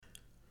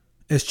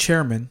As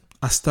chairman,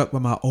 I stuck by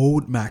my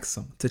old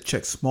maxim to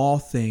check small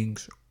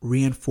things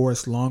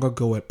reinforced long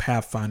ago at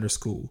Pathfinder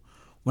School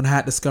when I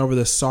had discovered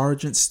the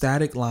sergeant's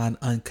static line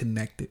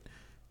unconnected.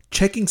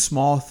 Checking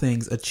small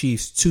things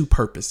achieves two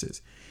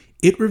purposes.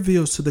 It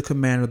reveals to the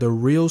commander the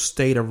real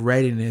state of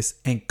readiness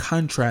and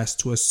contrasts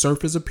to a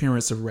surface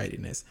appearance of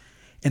readiness.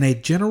 And a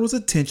general's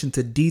attention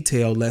to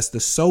detail lets the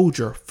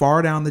soldier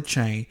far down the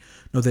chain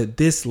know that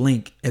this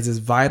link is as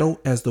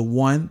vital as the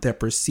one that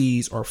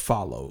precedes or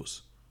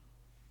follows.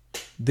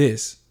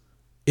 This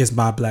is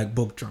my Black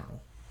Book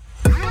Journal.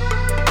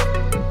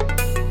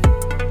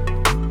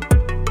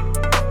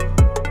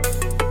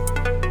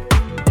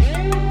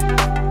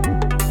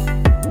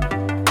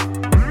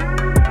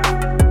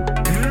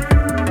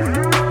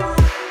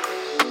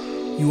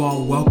 You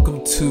all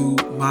welcome to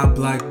my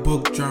Black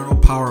Book Journal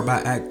powered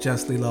by Act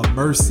Justly Love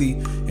Mercy.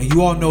 And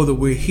you all know that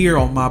we're here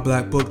on my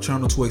Black Book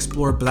Journal to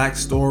explore Black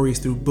stories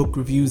through book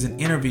reviews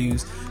and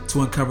interviews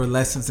to uncover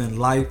lessons in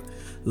life,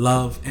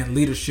 love, and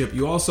leadership.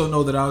 You also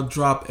know that I'll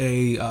drop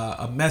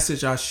a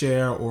message I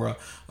share or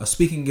a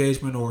speaking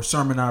engagement or a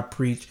sermon I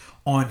preach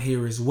on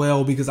here as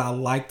well, because I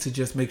like to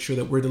just make sure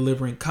that we're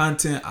delivering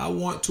content. I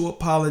want to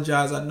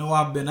apologize. I know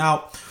I've been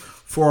out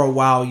for a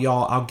while,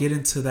 y'all. I'll get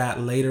into that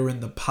later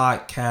in the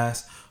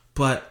podcast,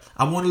 but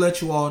I want to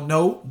let you all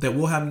know that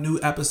we'll have new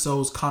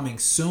episodes coming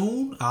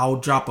soon. I'll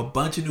drop a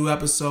bunch of new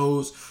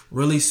episodes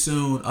really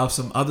soon of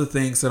some other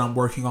things that I'm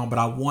working on, but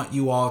I want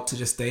you all to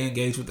just stay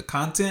engaged with the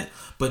content.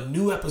 But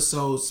new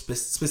episodes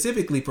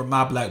specifically for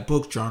my Black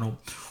Book Journal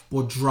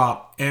will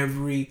drop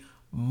every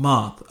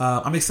month.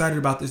 I'm excited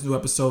about this new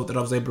episode that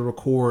I was able to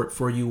record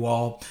for you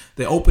all.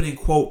 The opening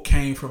quote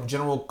came from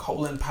General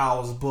Colin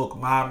Powell's book,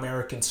 My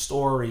American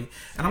Story.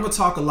 And I'm going to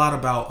talk a lot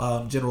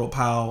about General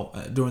Powell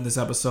during this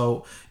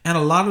episode and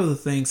a lot of the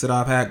things that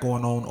I've had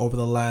going on over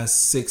the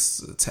last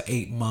 6 to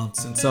 8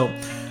 months. And so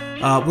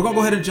we're going to go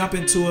ahead and jump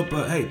into it.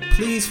 But hey,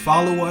 please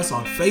follow us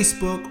on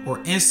Facebook or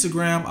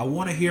Instagram. I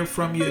want to hear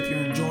from you if you're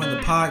enjoying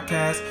the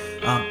podcast.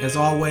 As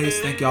always,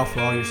 thank y'all for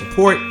all your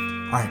support.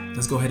 All right,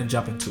 let's go ahead and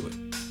jump into it.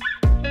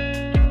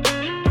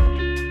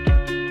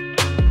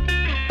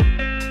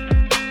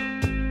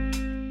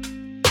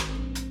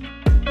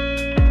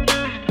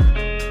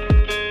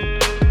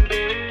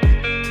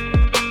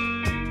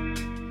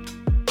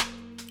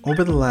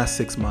 Over the last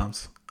 6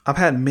 months, I've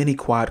had many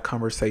quiet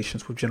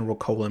conversations with General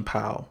Colin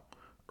Powell,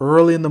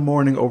 early in the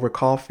morning over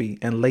coffee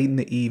and late in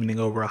the evening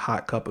over a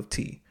hot cup of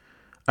tea.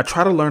 I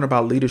try to learn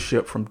about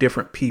leadership from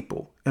different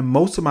people, and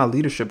most of my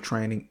leadership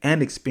training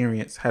and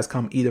experience has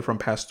come either from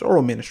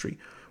pastoral ministry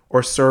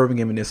or serving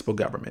in municipal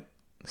government.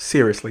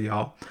 Seriously,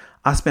 y'all,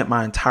 I spent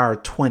my entire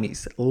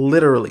 20s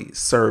literally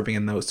serving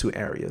in those two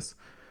areas.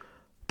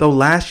 Though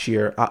last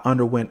year, I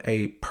underwent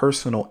a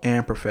personal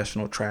and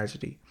professional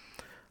tragedy.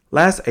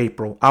 Last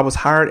April, I was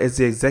hired as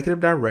the executive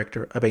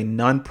director of a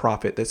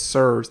nonprofit that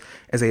serves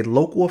as a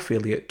local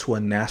affiliate to a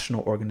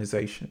national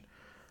organization.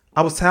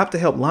 I was tapped to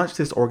help launch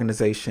this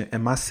organization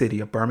in my city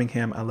of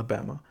Birmingham,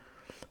 Alabama.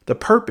 The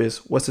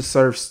purpose was to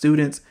serve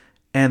students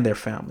and their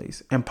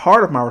families, and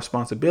part of my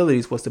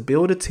responsibilities was to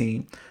build a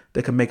team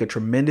that could make a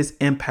tremendous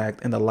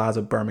impact in the lives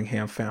of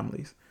Birmingham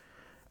families.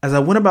 As I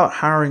went about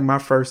hiring my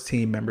first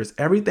team members,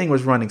 everything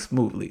was running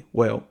smoothly.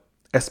 Well,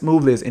 as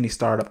smoothly as any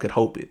startup could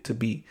hope it to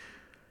be.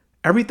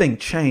 Everything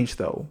changed,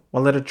 though,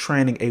 while at a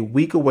training a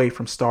week away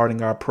from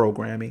starting our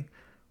programming.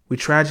 We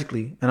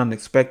tragically and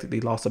unexpectedly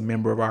lost a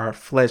member of our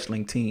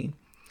fledgling team.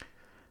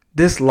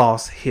 This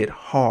loss hit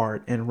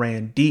hard and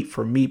ran deep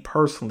for me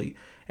personally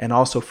and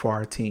also for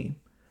our team.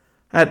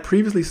 I had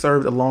previously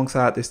served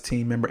alongside this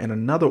team member in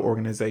another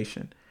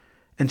organization,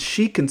 and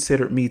she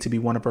considered me to be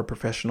one of her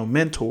professional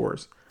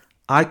mentors.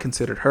 I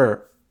considered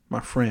her my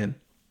friend.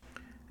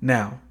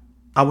 Now,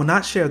 I will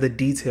not share the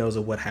details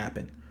of what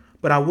happened,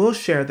 but I will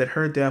share that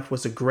her death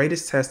was the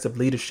greatest test of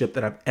leadership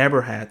that I've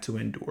ever had to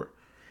endure.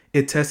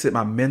 It tested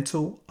my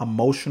mental,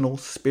 emotional,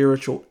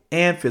 spiritual,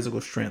 and physical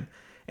strength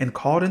and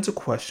called into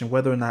question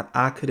whether or not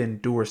I could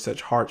endure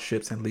such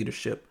hardships in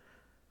leadership.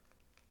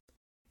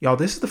 Y'all,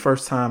 this is the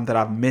first time that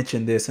I've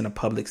mentioned this in a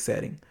public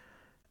setting,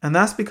 and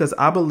that's because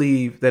I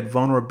believe that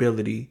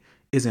vulnerability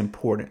is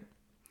important.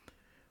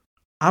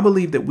 I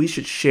believe that we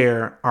should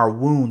share our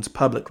wounds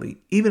publicly,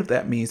 even if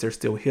that means they're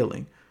still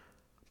healing.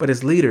 But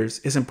as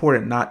leaders, it's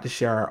important not to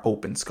share our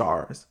open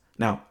scars.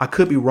 Now, I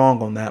could be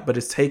wrong on that, but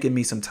it's taken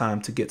me some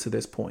time to get to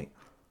this point.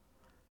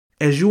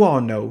 As you all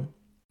know,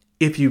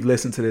 if you've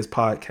listened to this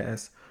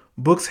podcast,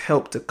 books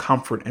help to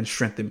comfort and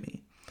strengthen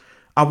me.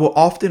 I will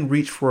often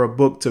reach for a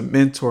book to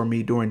mentor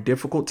me during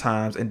difficult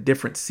times and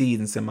different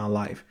seasons in my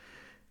life.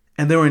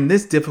 And during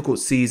this difficult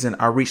season,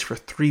 I reached for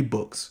 3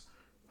 books.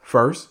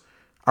 First,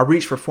 I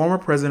reached for former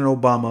President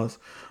Obama's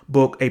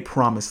book, A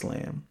Promised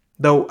Land.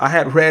 Though I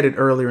had read it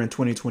earlier in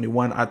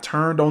 2021, I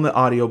turned on the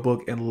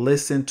audiobook and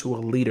listened to a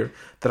leader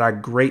that I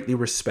greatly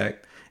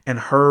respect and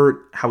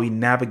heard how he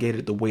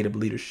navigated the weight of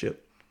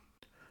leadership.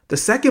 The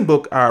second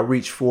book I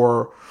reached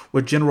for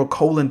was General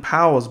Colin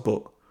Powell's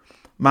book,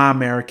 My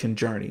American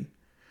Journey.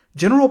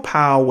 General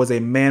Powell was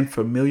a man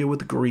familiar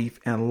with grief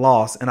and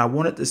loss, and I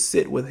wanted to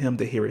sit with him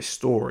to hear his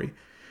story.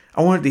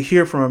 I wanted to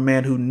hear from a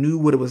man who knew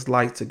what it was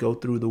like to go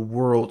through the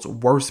world's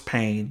worst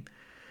pain,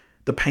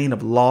 the pain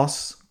of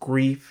loss,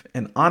 grief,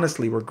 and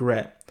honestly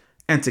regret,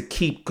 and to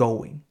keep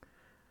going.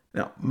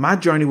 Now, my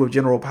journey with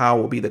General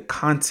Powell will be the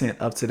content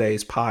of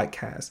today's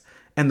podcast,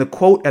 and the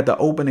quote at the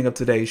opening of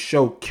today's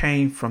show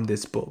came from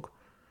this book.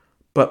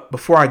 But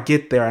before I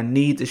get there, I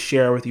need to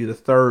share with you the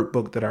third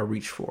book that I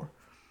reached for.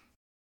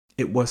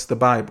 It was the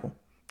Bible.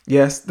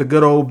 Yes, the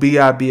good old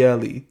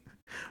Bible.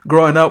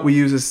 Growing up, we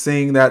used to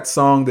sing that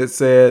song that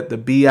said the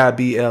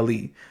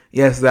Bible.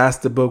 Yes, that's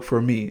the book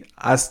for me.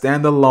 I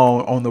stand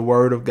alone on the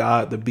word of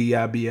God, the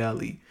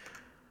Bible.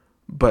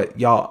 But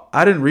y'all,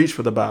 I didn't reach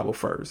for the Bible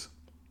first.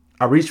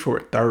 I reached for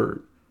it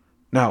third.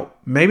 Now,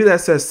 maybe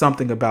that says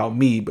something about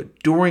me, but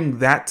during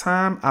that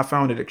time, I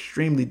found it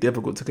extremely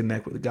difficult to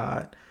connect with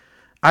God.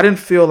 I didn't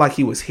feel like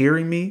he was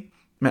hearing me.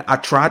 Man, I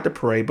tried to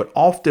pray, but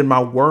often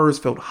my words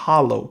felt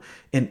hollow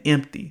and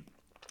empty.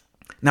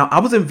 Now, I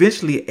was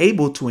eventually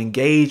able to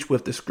engage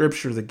with the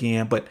scriptures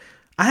again, but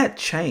I had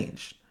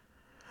changed.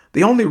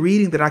 The only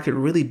reading that I could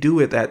really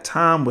do at that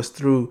time was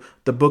through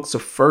the books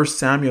of 1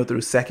 Samuel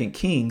through 2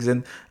 Kings.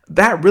 And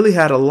that really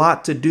had a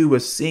lot to do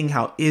with seeing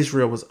how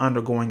Israel was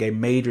undergoing a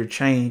major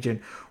change and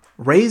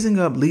raising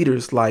up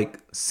leaders like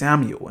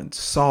Samuel and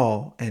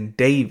Saul and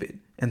David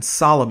and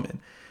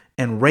Solomon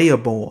and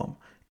Rehoboam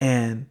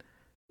and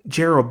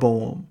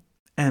Jeroboam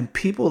and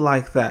people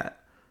like that.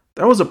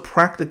 There was a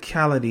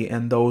practicality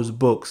in those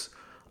books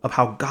of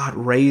how God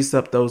raised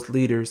up those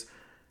leaders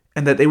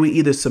and that they would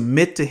either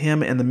submit to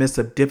him in the midst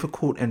of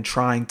difficult and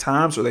trying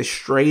times or they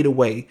strayed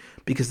away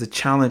because the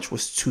challenge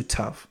was too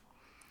tough.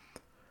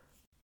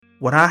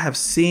 What I have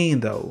seen,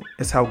 though,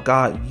 is how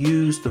God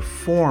used the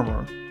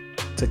former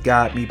to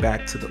guide me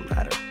back to the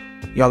latter.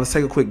 Y'all, let's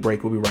take a quick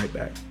break. We'll be right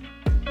back.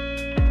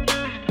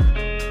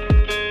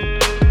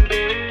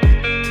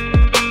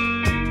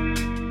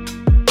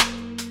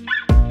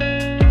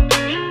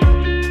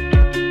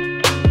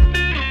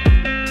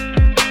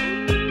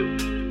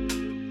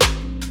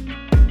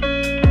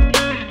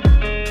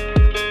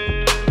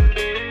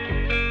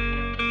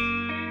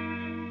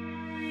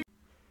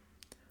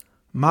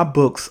 My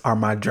books are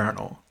my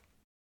journal.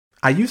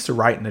 I used to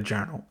write in a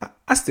journal.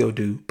 I still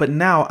do, but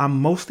now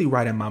I'm mostly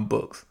writing my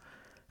books.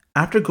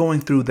 After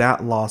going through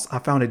that loss, I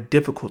found it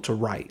difficult to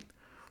write.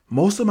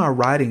 Most of my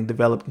writing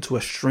developed into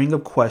a string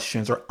of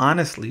questions or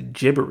honestly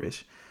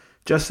gibberish,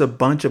 just a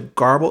bunch of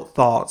garbled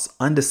thoughts,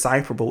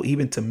 undecipherable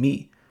even to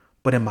me.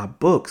 But in my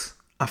books,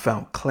 I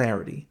found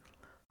clarity.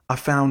 I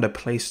found a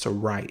place to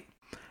write,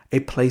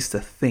 a place to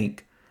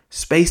think,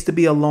 space to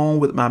be alone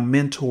with my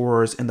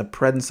mentors in the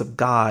presence of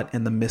God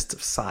in the midst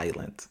of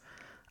silence.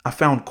 I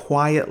found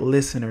quiet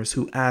listeners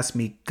who asked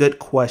me good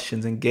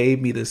questions and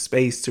gave me the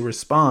space to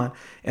respond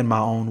in my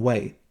own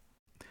way.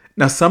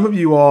 Now, some of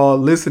you all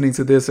listening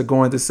to this are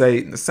going to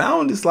say, the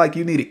sound is like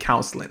you needed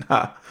counseling.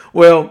 Huh?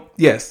 Well,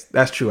 yes,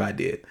 that's true. I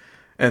did.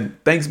 And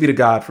thanks be to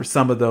God for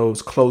some of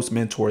those close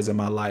mentors in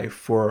my life,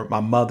 for my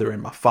mother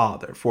and my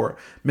father, for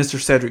Mr.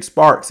 Cedric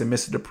Sparks and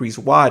Mr. DePriest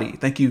Waddy.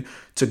 Thank you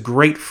to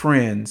great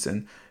friends,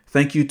 and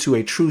thank you to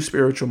a true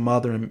spiritual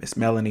mother and Miss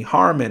Melanie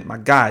Harmon, my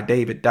guy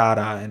David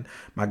Dada, and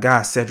my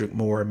guy Cedric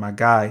Moore, and my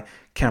guy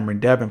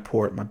Cameron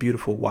Davenport, my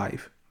beautiful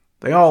wife.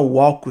 They all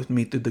walked with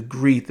me through the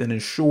grief and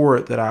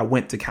ensured that I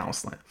went to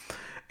counseling.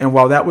 And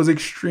while that was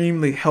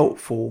extremely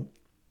helpful,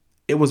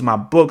 it was my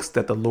books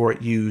that the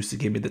Lord used to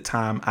give me the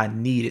time I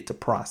needed to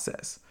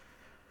process.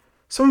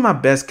 Some of my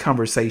best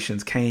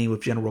conversations came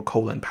with General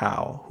Colin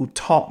Powell, who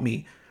taught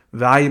me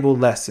valuable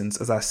lessons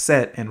as I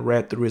sat and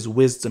read through his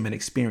wisdom and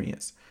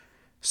experience.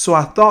 So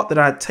I thought that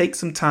I'd take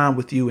some time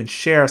with you and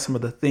share some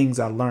of the things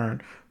I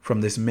learned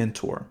from this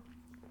mentor.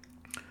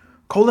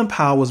 Colin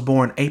Powell was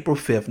born April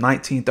 5th,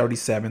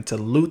 1937 to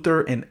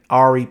Luther and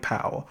Ari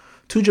Powell,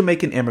 two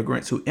Jamaican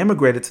immigrants who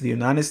immigrated to the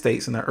United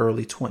States in their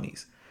early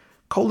 20s.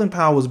 Colin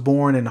Powell was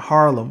born in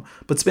Harlem,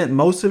 but spent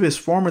most of his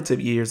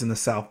formative years in the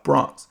South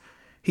Bronx.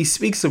 He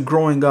speaks of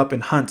growing up in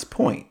Hunts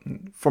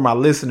Point. For my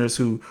listeners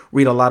who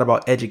read a lot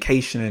about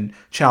education and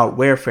child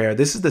welfare,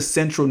 this is the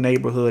central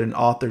neighborhood in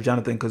author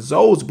Jonathan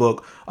Kazo's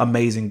book,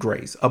 Amazing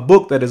Grace, a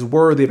book that is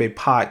worthy of a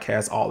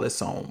podcast all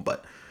its own.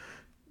 But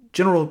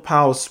General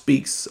Powell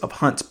speaks of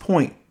Hunts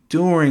Point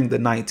during the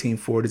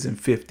 1940s and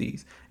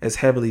 50s as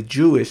heavily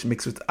Jewish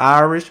mixed with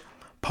Irish,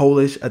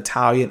 Polish,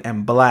 Italian,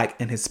 and Black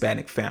and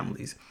Hispanic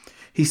families.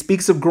 He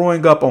speaks of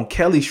growing up on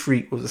Kelly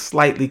Street, was a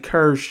slightly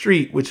curved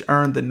street which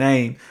earned the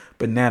name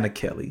Banana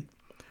Kelly.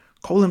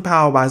 Colin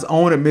Powell, by his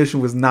own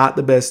admission, was not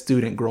the best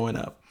student growing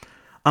up.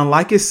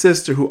 Unlike his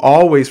sister, who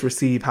always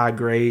received high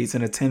grades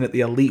and attended the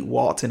elite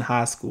Walton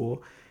High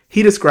School,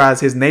 he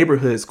describes his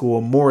neighborhood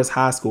school, Morris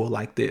High School,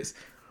 like this.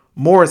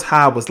 Morris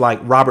High was like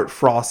Robert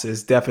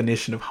Frost's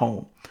definition of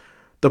home.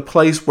 The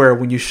place where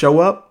when you show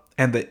up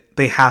and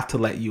they have to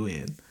let you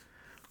in.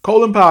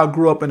 Colin Powell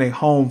grew up in a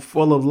home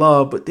full of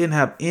love, but didn't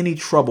have any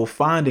trouble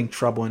finding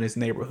trouble in his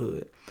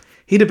neighborhood.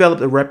 He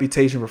developed a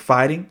reputation for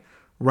fighting,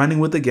 running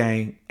with the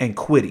gang, and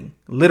quitting.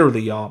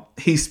 Literally, y'all,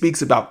 he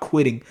speaks about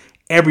quitting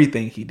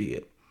everything he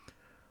did.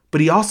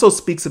 But he also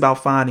speaks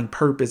about finding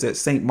purpose at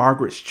St.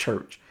 Margaret's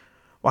Church.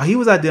 While he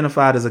was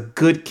identified as a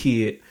good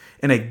kid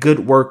and a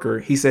good worker,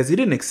 he says he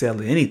didn't excel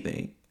at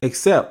anything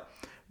except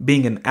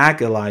being an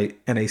acolyte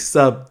and a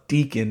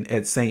sub-deacon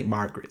at St.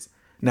 Margaret's.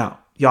 Now,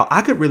 y'all,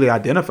 I could really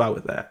identify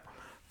with that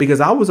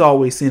because I was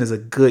always seen as a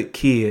good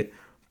kid,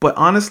 but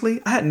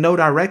honestly, I had no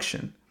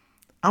direction.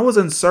 I was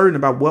uncertain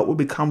about what would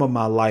become of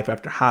my life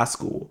after high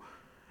school.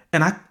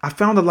 And I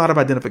found a lot of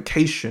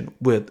identification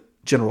with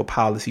General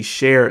Powell as he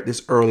shared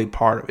this early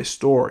part of his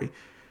story.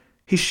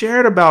 He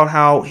shared about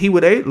how he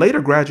would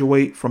later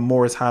graduate from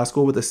Morris High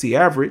School with a C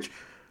average,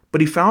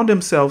 but he found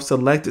himself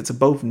selected to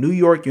both New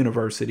York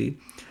University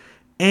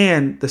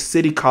and the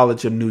City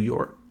College of New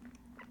York.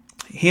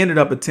 He ended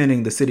up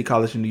attending the City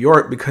College of New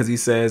York because he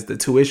says the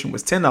tuition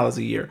was $10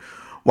 a year,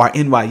 while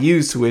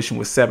NYU's tuition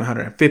was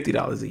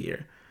 $750 a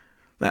year.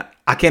 Now,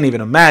 I can't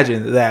even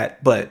imagine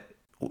that, but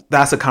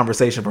that's a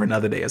conversation for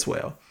another day as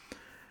well.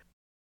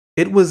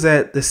 It was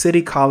at the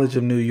City College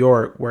of New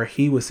York where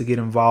he was to get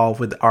involved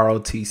with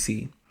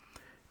ROTC.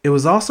 It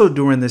was also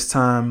during this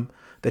time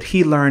that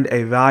he learned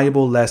a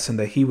valuable lesson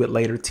that he would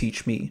later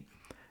teach me.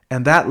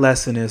 And that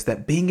lesson is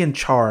that being in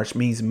charge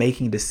means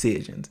making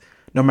decisions,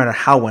 no matter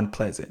how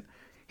unpleasant.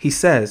 He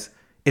says,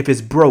 if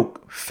it's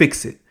broke,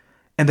 fix it.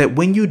 And that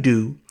when you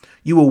do,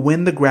 you will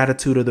win the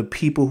gratitude of the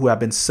people who have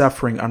been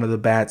suffering under the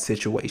bad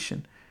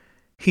situation.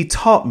 He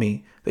taught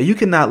me that you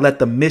cannot let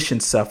the mission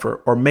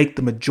suffer or make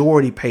the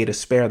majority pay to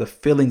spare the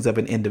feelings of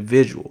an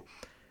individual.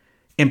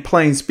 In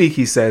plain speak,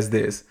 he says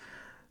this,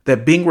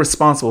 that being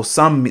responsible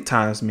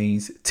sometimes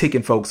means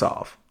ticking folks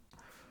off.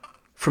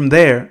 From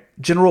there,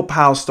 General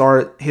Powell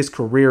started his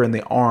career in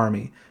the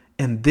Army,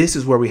 and this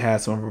is where we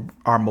had some of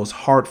our most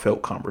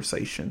heartfelt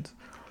conversations.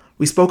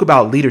 We spoke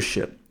about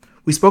leadership.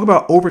 We spoke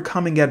about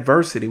overcoming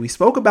adversity. We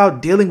spoke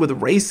about dealing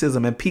with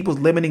racism and people's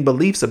limiting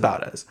beliefs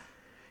about us.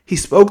 He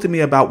spoke to me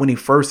about when he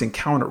first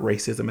encountered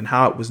racism and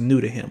how it was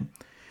new to him.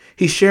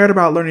 He shared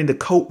about learning to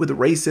cope with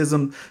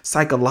racism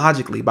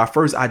psychologically by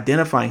first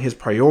identifying his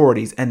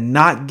priorities and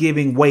not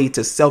giving way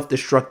to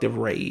self-destructive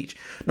rage,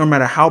 no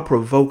matter how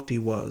provoked he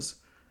was.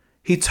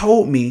 He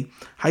told me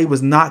how he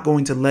was not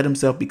going to let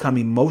himself become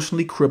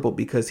emotionally crippled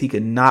because he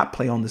could not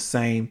play on the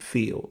same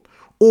field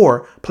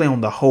or play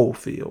on the whole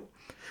field.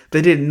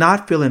 They did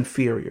not feel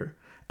inferior,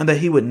 and that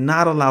he would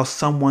not allow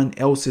someone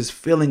else's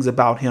feelings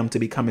about him to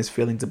become his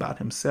feelings about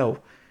himself.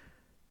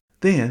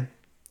 Then,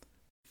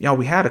 y'all,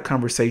 we had a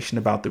conversation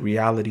about the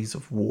realities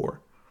of war.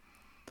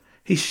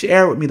 He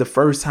shared with me the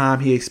first time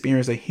he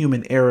experienced a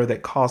human error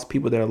that cost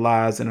people their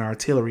lives in an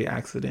artillery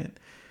accident.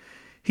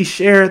 He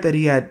shared that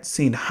he had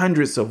seen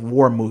hundreds of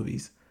war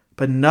movies,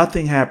 but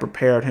nothing had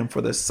prepared him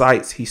for the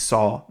sights he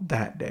saw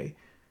that day.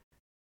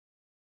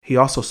 He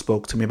also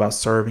spoke to me about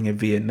serving in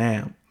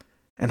Vietnam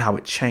and how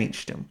it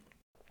changed him.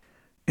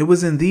 It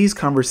was in these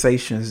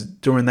conversations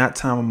during that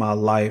time of my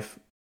life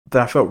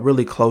that I felt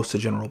really close to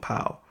General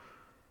Powell.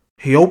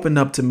 He opened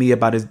up to me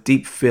about his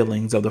deep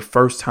feelings of the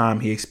first time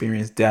he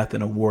experienced death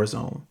in a war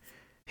zone.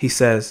 He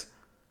says,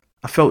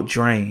 I felt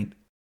drained.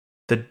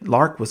 The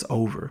lark was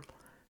over.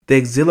 The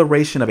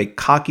exhilaration of a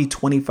cocky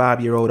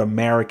 25-year-old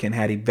American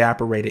had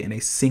evaporated in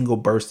a single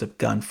burst of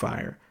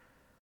gunfire.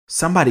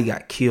 Somebody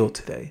got killed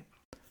today.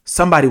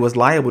 Somebody was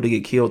liable to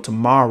get killed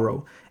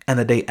tomorrow and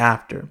the day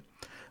after.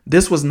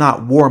 This was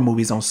not war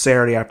movies on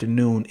Saturday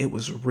afternoon. It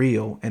was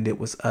real and it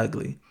was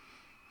ugly.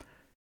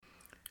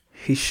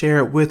 He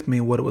shared with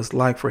me what it was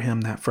like for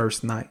him that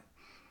first night.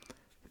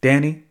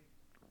 Danny,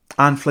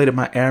 I inflated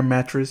my air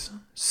mattress,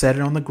 set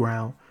it on the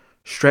ground,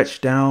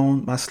 stretched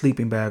down my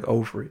sleeping bag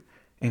over it,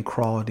 and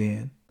crawled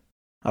in.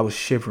 I was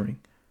shivering.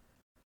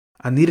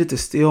 I needed to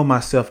steel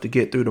myself to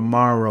get through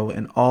tomorrow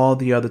and all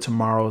the other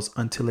tomorrows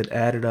until it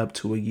added up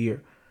to a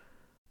year.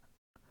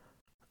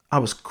 I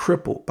was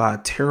crippled by a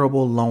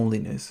terrible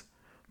loneliness,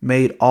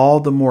 made all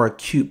the more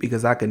acute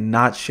because I could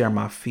not share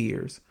my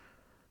fears.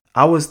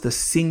 I was the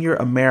senior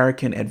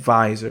American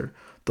advisor,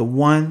 the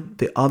one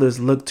the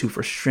others looked to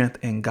for strength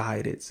and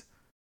guidance.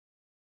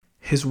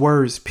 His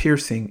words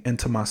piercing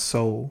into my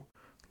soul.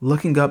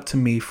 Looking up to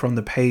me from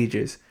the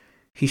pages,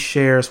 he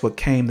shares what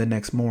came the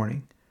next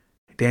morning.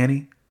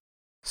 Danny,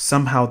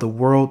 somehow the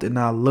world did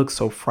not look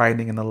so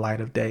frightening in the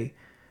light of day.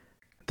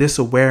 This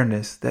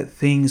awareness that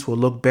things will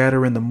look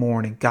better in the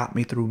morning got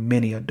me through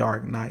many a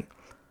dark night.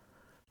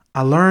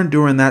 I learned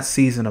during that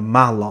season of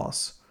my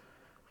loss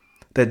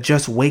that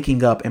just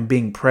waking up and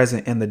being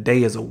present in the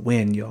day is a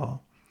win,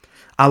 y'all.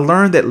 I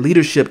learned that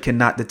leadership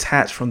cannot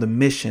detach from the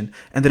mission,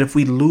 and that if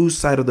we lose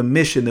sight of the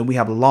mission, then we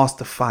have lost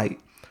the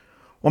fight.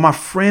 While my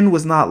friend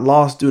was not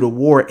lost due to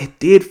war, it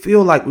did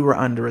feel like we were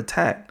under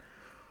attack.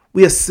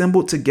 We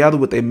assembled together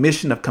with a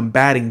mission of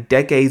combating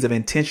decades of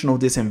intentional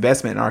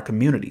disinvestment in our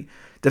community,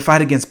 to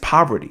fight against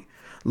poverty,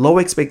 low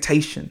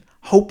expectation,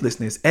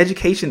 hopelessness,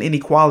 education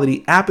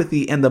inequality,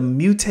 apathy, and the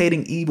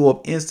mutating evil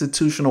of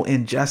institutional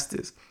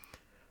injustice.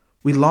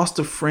 We lost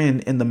a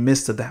friend in the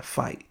midst of that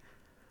fight.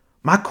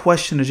 My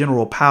question to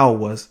General Powell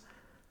was,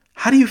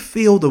 How do you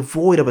fill the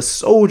void of a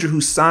soldier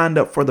who signed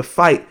up for the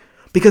fight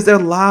because their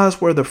lives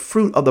were the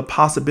fruit of the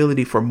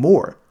possibility for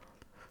more?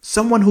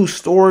 Someone whose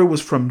story was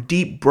from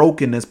deep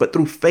brokenness, but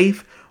through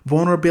faith,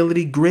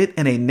 vulnerability, grit,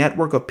 and a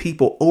network of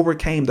people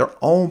overcame their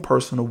own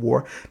personal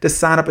war to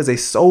sign up as a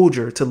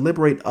soldier to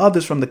liberate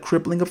others from the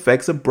crippling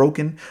effects of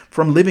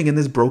from living in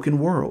this broken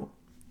world.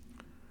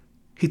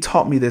 He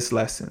taught me this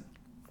lesson,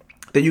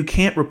 that you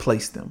can't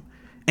replace them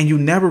and you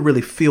never really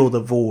fill the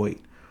void,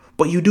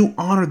 but you do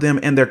honor them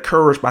and their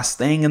courage by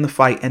staying in the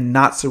fight and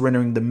not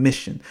surrendering the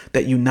mission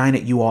that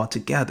united you all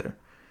together.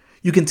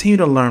 You continue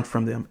to learn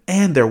from them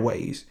and their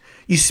ways.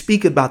 You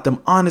speak about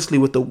them honestly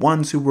with the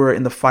ones who were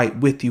in the fight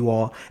with you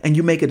all, and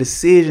you make a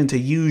decision to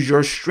use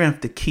your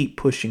strength to keep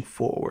pushing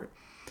forward.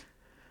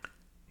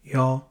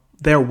 Y'all,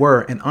 there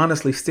were and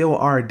honestly still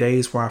are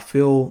days where I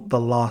feel the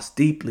loss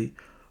deeply,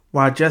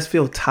 where I just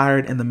feel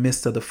tired in the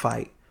midst of the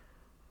fight,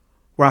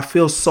 where I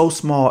feel so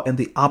small and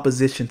the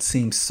opposition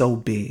seems so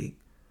big.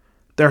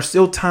 There are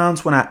still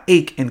times when I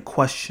ache and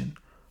question,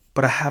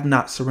 but I have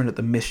not surrendered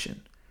the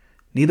mission.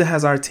 Neither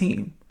has our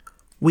team.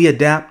 We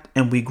adapt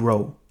and we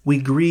grow. We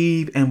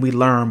grieve and we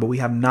learn, but we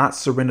have not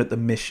surrendered the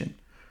mission.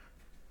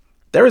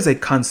 There is a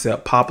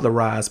concept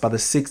popularized by the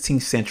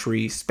 16th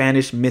century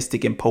Spanish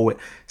mystic and poet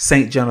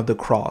Saint John of the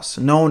Cross,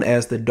 known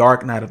as the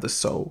Dark Night of the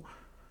Soul.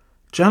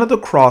 John of the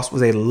Cross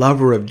was a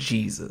lover of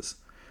Jesus.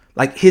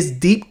 Like, his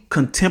deep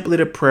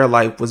contemplative prayer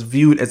life was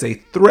viewed as a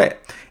threat,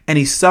 and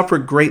he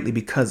suffered greatly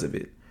because of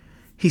it.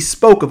 He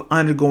spoke of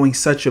undergoing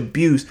such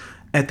abuse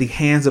at the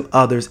hands of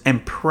others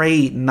and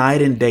prayed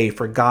night and day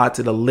for God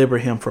to deliver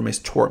him from his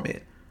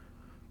torment.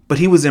 But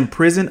he was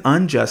imprisoned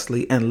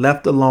unjustly and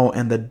left alone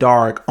in the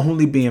dark,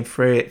 only being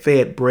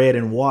fed bread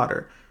and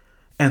water.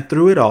 And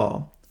through it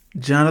all,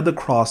 John of the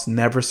Cross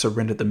never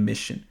surrendered the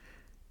mission.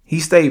 He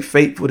stayed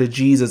faithful to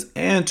Jesus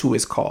and to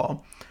his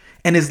call.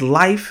 And his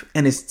life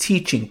and his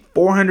teaching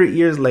 400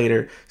 years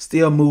later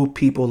still move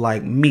people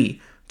like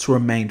me to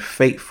remain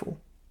faithful.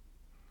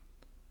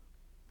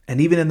 And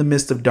even in the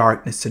midst of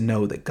darkness, to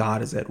know that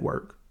God is at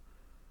work.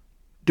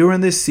 During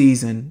this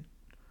season,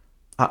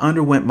 I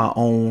underwent my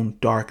own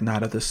dark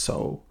night of the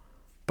soul,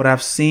 but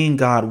I've seen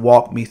God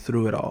walk me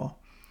through it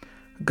all.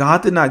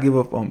 God did not give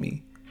up on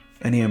me,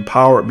 and he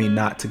empowered me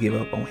not to give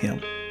up on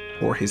him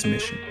or his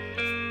mission.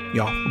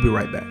 Y'all, we'll be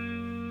right back.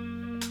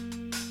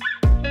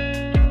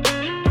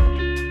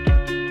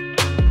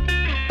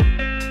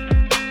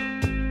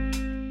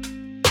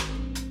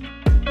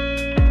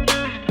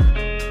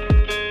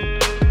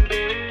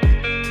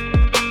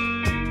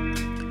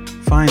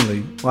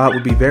 Finally, while it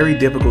would be very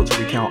difficult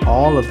to recount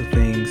all of the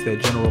things that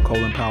General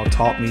Colin Powell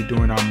taught me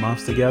during our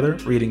months together,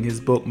 reading his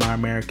book, My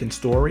American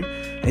Story,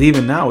 and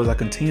even now as I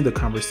continue the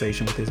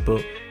conversation with his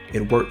book,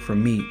 It Worked for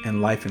Me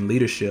in Life and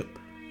Leadership,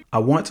 I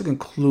want to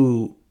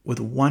conclude with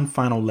one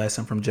final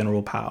lesson from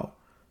General Powell,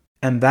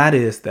 and that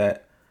is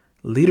that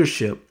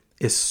leadership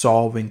is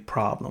solving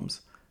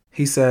problems.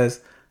 He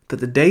says that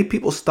the day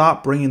people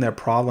stop bringing their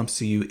problems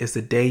to you is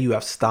the day you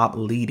have stopped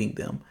leading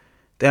them.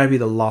 They have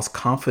either lost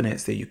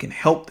confidence that you can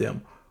help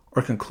them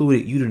or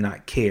concluded you do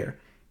not care.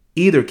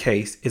 Either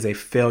case is a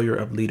failure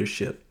of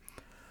leadership.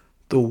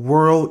 The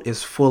world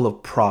is full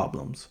of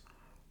problems.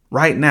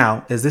 Right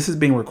now, as this is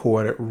being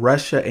recorded,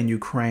 Russia and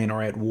Ukraine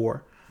are at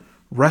war.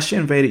 Russia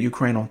invaded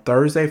Ukraine on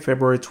Thursday,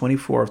 February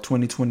 24th,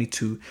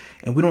 2022,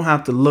 and we don't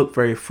have to look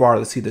very far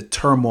to see the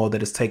turmoil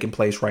that is taking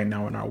place right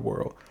now in our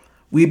world.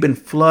 We've been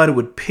flooded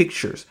with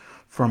pictures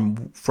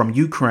from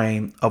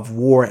Ukraine of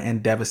war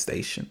and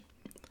devastation.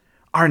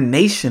 Our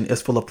nation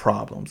is full of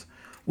problems.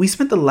 We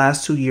spent the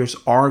last 2 years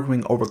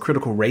arguing over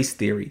critical race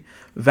theory,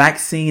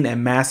 vaccine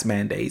and mask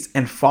mandates,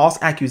 and false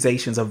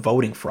accusations of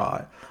voting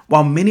fraud,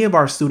 while many of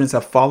our students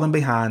have fallen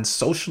behind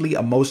socially,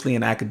 emotionally,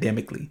 and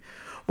academically.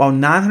 While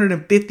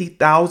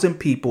 950,000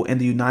 people in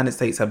the United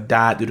States have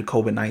died due to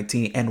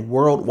COVID-19 and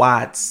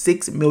worldwide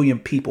 6 million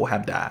people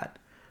have died,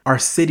 our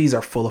cities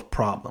are full of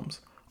problems.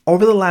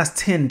 Over the last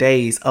 10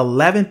 days,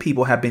 11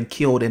 people have been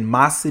killed in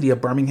my city of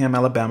Birmingham,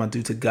 Alabama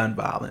due to gun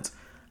violence.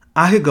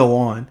 I could go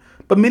on,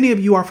 but many of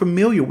you are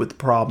familiar with the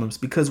problems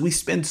because we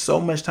spend so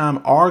much time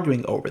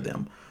arguing over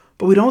them,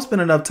 but we don't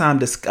spend enough time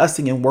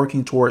discussing and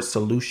working towards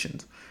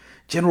solutions.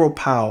 General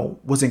Powell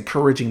was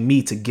encouraging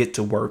me to get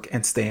to work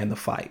and stay in the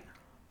fight.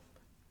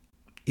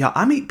 Yeah,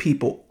 I meet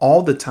people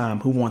all the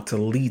time who want to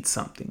lead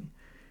something,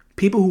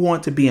 people who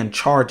want to be in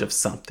charge of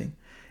something,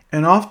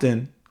 and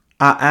often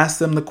I ask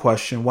them the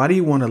question, why do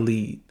you want to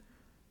lead?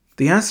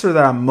 The answer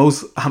that I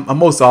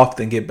most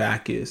often get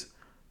back is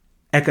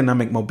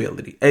economic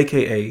mobility,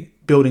 aka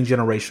building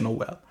generational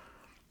wealth.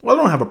 Well,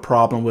 I don't have a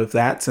problem with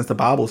that, since the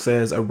Bible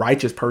says a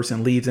righteous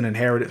person leaves an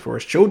inheritance for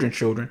his children's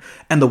children,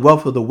 and the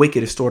wealth of the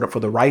wicked is stored up for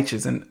the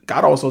righteous. And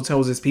God also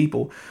tells his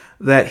people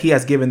that he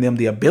has given them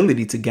the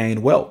ability to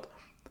gain wealth.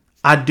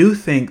 I do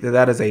think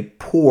that is a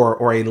poor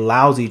or a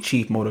lousy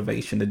chief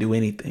motivation to do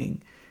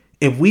anything.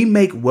 If we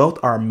make wealth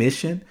our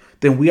mission,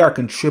 then we are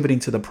contributing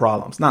to the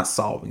problems, not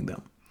solving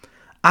them.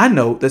 I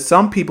know that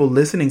some people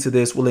listening to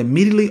this will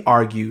immediately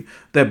argue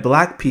that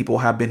Black people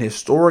have been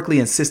historically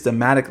and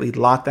systematically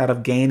locked out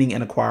of gaining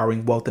and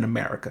acquiring wealth in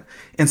America.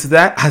 And to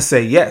that, I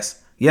say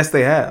yes. Yes,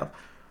 they have.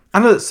 I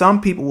know that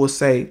some people will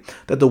say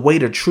that the way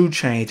to true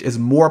change is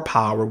more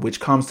power, which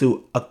comes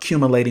through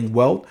accumulating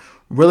wealth,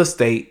 real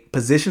estate,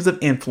 positions of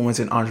influence,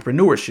 and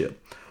entrepreneurship.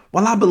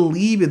 While I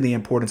believe in the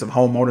importance of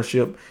home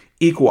ownership,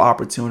 equal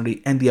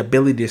opportunity, and the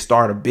ability to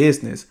start a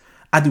business,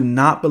 I do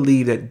not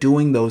believe that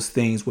doing those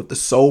things with the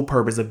sole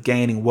purpose of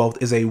gaining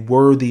wealth is a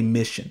worthy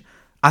mission.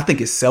 I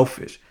think it's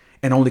selfish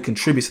and only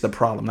contributes to the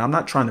problem. Now, I'm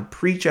not trying to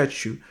preach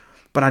at you,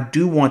 but I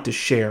do want to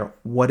share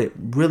what it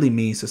really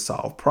means to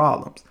solve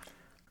problems.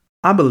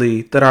 I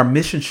believe that our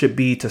mission should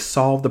be to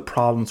solve the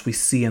problems we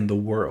see in the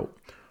world.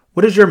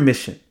 What is your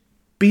mission?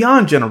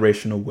 Beyond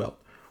generational wealth,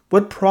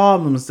 what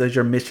problems does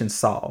your mission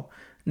solve?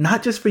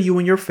 Not just for you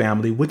and your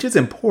family, which is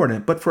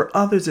important, but for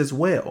others as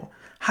well.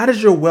 How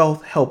does your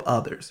wealth help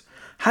others?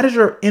 How does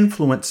your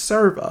influence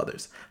serve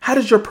others? How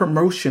does your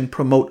promotion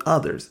promote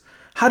others?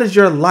 How does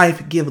your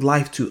life give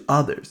life to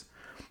others?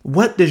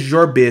 What does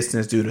your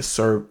business do to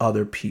serve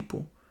other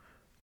people?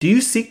 Do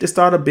you seek to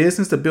start a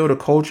business to build a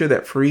culture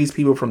that frees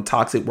people from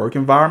toxic work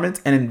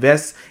environments and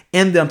invests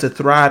in them to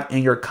thrive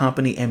in your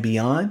company and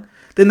beyond?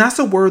 Then that's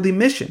a worthy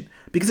mission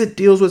because it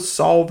deals with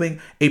solving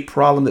a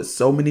problem that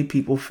so many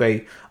people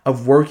face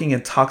of working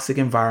in toxic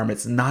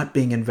environments not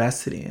being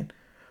invested in.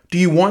 Do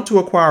you want to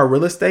acquire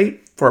real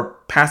estate for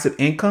passive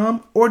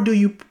income, or do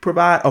you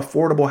provide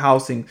affordable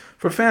housing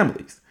for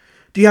families?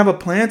 Do you have a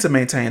plan to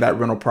maintain that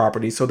rental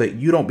property so that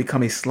you don't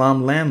become a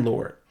slum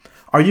landlord?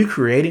 Are you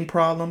creating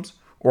problems,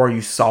 or are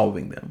you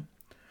solving them?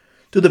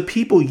 Do the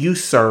people you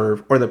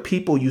serve or the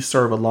people you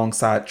serve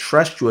alongside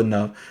trust you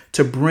enough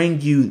to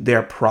bring you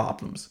their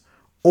problems?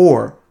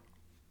 Or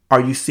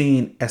are you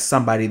seen as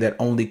somebody that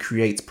only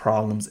creates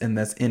problems and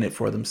that's in it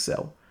for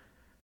themselves?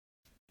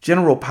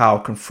 General Powell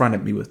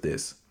confronted me with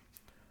this.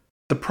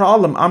 The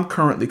problem I'm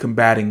currently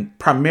combating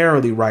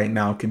primarily right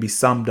now can be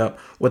summed up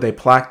with a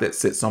plaque that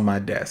sits on my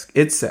desk.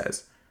 It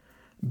says,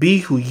 "Be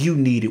who you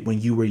needed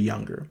when you were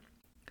younger."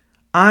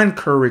 I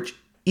encourage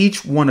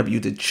each one of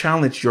you to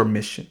challenge your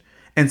mission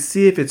and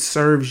see if it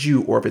serves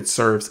you or if it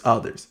serves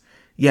others.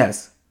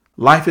 Yes,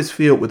 life is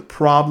filled with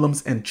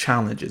problems and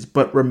challenges,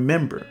 but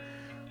remember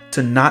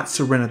to not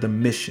surrender the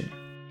mission,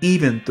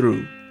 even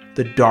through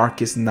the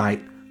darkest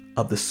night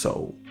of the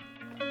soul.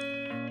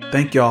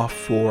 Thank y'all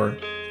for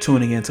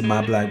tuning into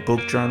my Black Book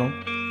Journal,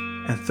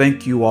 and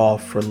thank you all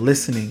for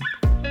listening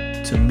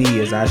to me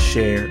as I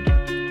share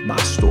my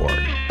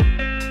story.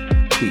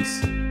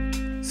 Peace.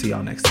 See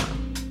y'all next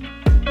time.